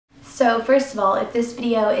So first of all, if this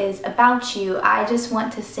video is about you, I just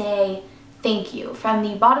want to say thank you. From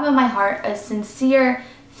the bottom of my heart, a sincere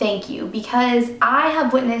thank you, because I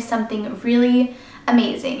have witnessed something really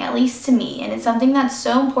amazing, at least to me, and it's something that's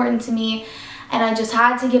so important to me, and I just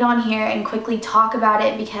had to get on here and quickly talk about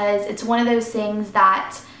it because it's one of those things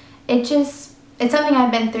that it's something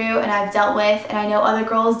I've been through and I've dealt with, and I know other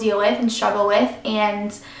girls deal with and struggle with,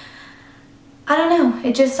 and I don't know,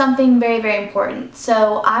 it's just something very, very important.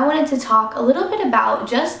 So I wanted to talk a little bit about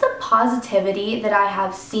just the positivity that I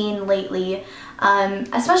have seen lately,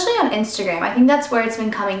 especially on Instagram. I think that's where it's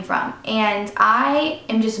been coming from, and I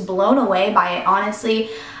am just blown away by it,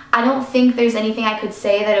 honestly. I don't think there's anything I could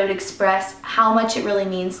say that would express how much it really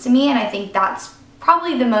means to me, and I think that's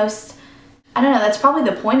probably the most, I don't know, that's probably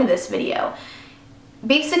the point of this video.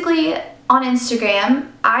 Basically, on Instagram,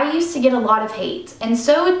 I used to get a lot of hate, and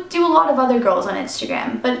so do a lot of other girls on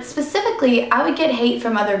Instagram, but specifically, I would get hate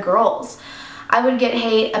from other girls. I would get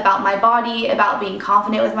hate about my body, about being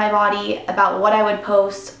confident with my body, about what I would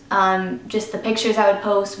post, just the pictures I would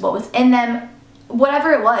post, what was in them,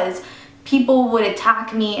 whatever it was. People would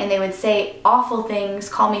attack me and they would say awful things,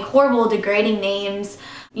 call me horrible, degrading names.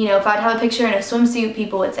 You know, if I'd have a picture in a swimsuit,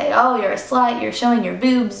 people would say, oh, you're a slut, you're showing your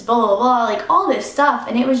boobs, blah, blah, blah, like all this stuff.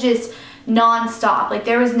 And it was just non-stop. Like,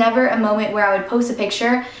 there was never a moment where I would post a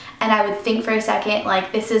picture and I would think for a second,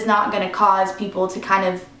 like, this is not going to cause people to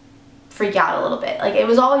kind of freak out a little bit. Like, it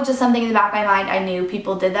was always just something in the back of my mind. I knew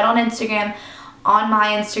people did that on Instagram, on my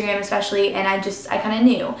Instagram especially, and I kind of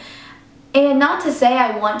knew. And not to say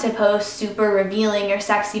I want to post super revealing or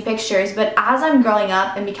sexy pictures, but as I'm growing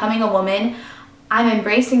up and becoming a woman, I'm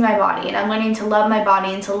embracing my body, and I'm learning to love my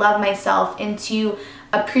body and to love myself and to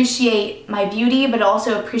appreciate my beauty, but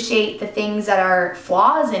also appreciate the things that are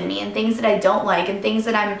flaws in me and things that I don't like and things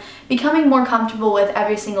that I'm becoming more comfortable with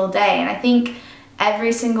every single day. And I think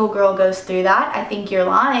every single girl goes through that. I think you're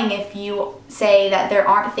lying if you say that there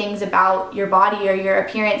aren't things about your body or your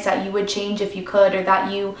appearance that you would change if you could, or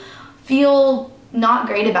that you feel not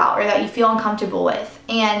great about, or that you feel uncomfortable with.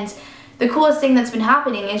 And the coolest thing that's been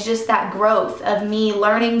happening is just that growth of me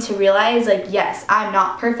learning to realize, like, yes, I'm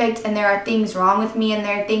not perfect and there are things wrong with me and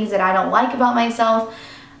there are things that I don't like about myself,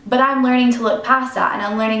 but I'm learning to look past that, and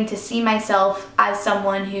I'm learning to see myself as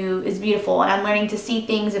someone who is beautiful, and I'm learning to see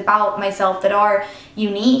things about myself that are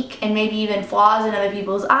unique and maybe even flaws in other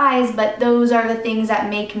people's eyes, but those are the things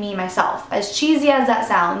that make me myself, as cheesy as that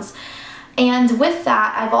sounds. And with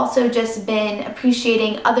that, I've also just been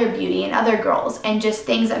appreciating other beauty and other girls and just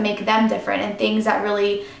things that make them different and things that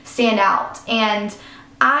really stand out. And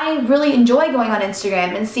I really enjoy going on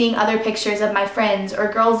Instagram and seeing other pictures of my friends or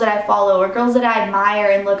girls that I follow or girls that I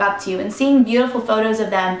admire and look up to, and seeing beautiful photos of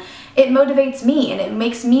them. It motivates me and it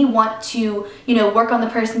makes me want to, you know, work on the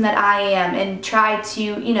person that I am and try to,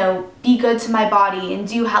 you know, be good to my body and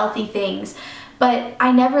do healthy things. But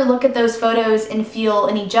I never look at those photos and feel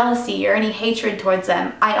any jealousy or any hatred towards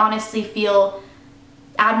them. I honestly feel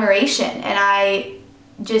admiration, and I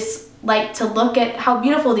just like to look at how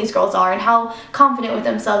beautiful these girls are and how confident with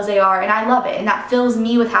themselves they are, and I love it, and that fills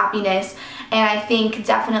me with happiness. And I think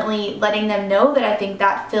definitely letting them know that I think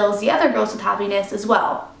that fills the other girls with happiness as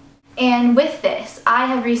well. And with this, I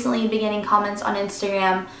have recently been getting comments on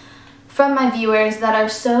Instagram from my viewers that are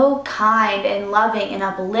so kind and loving and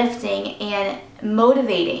uplifting and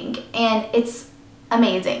motivating, and it's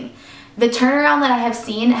amazing. The turnaround that I have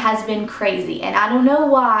seen has been crazy, and I don't know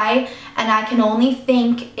why, and I can only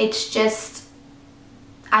think it's just,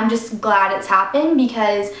 I'm just glad it's happened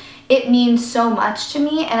because it means so much to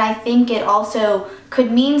me, and I think it also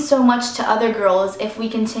could mean so much to other girls if we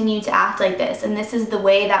continue to act like this, and this is the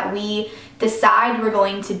way that we decide we're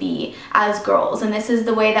going to be as girls, and this is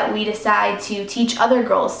the way that we decide to teach other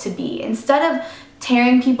girls to be. Instead of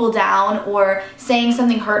tearing people down or saying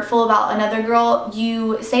something hurtful about another girl,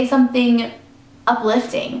 you say something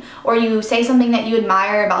uplifting, or you say something that you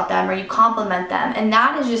admire about them, or you compliment them, and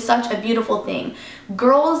that is just such a beautiful thing.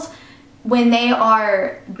 Girls, when they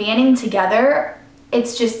are banding together,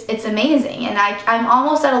 it's amazing, and I'm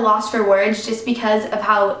almost at a loss for words just because of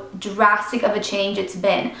how drastic of a change it's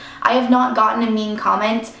been. I have not gotten a mean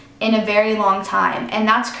comment in a very long time, and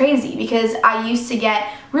that's crazy because I used to get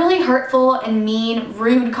really hurtful and mean,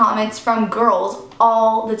 rude comments from girls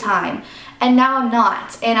all the time, and now I'm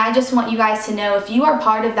not. And I just want you guys to know, if you are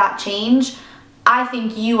part of that change, I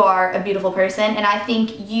think you are a beautiful person, and I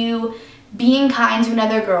think you being kind to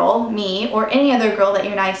another girl, me, or any other girl that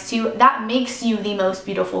you're nice to, that makes you the most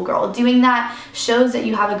beautiful girl. Doing that shows that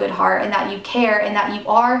you have a good heart and that you care and that you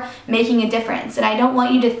are making a difference. And I don't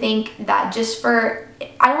want you to think that just for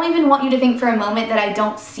I don't even want you to think for a moment that I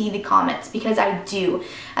don't see the comments, because I do.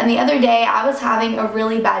 And the other day I was having a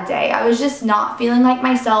really bad day. I was just not feeling like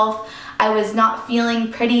myself. I was not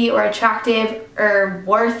feeling pretty or attractive or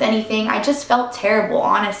worth anything. I just felt terrible,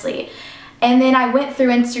 honestly. And then I went through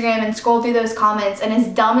Instagram and scrolled through those comments, and as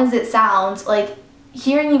dumb as it sounds, like,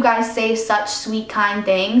 hearing you guys say such sweet, kind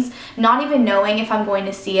things, not even knowing if I'm going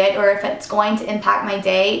to see it or if it's going to impact my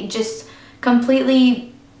day, just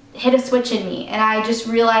completely hit a switch in me. And I just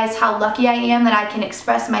realized how lucky I am that I can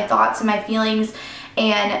express my thoughts and my feelings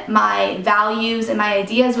and my values and my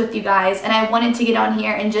ideas with you guys. And I wanted to get on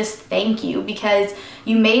here and just thank you, because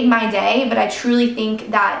you made my day. But I truly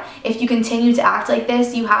think that if you continue to act like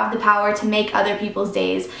this, you have the power to make other people's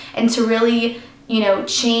days and to really, you know,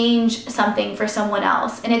 change something for someone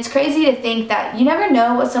else. And it's crazy to think that you never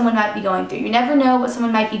know what someone might be going through. You never know what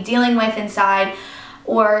someone might be dealing with inside,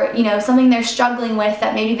 or, you know, something they're struggling with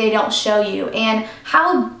that maybe they don't show you. And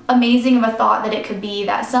how amazing of a thought that it could be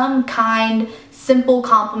that some kind, simple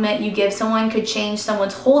compliment you give someone could change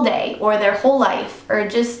someone's whole day or their whole life, or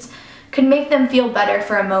just could make them feel better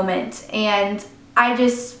for a moment. And I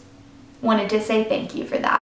just wanted to say thank you for that.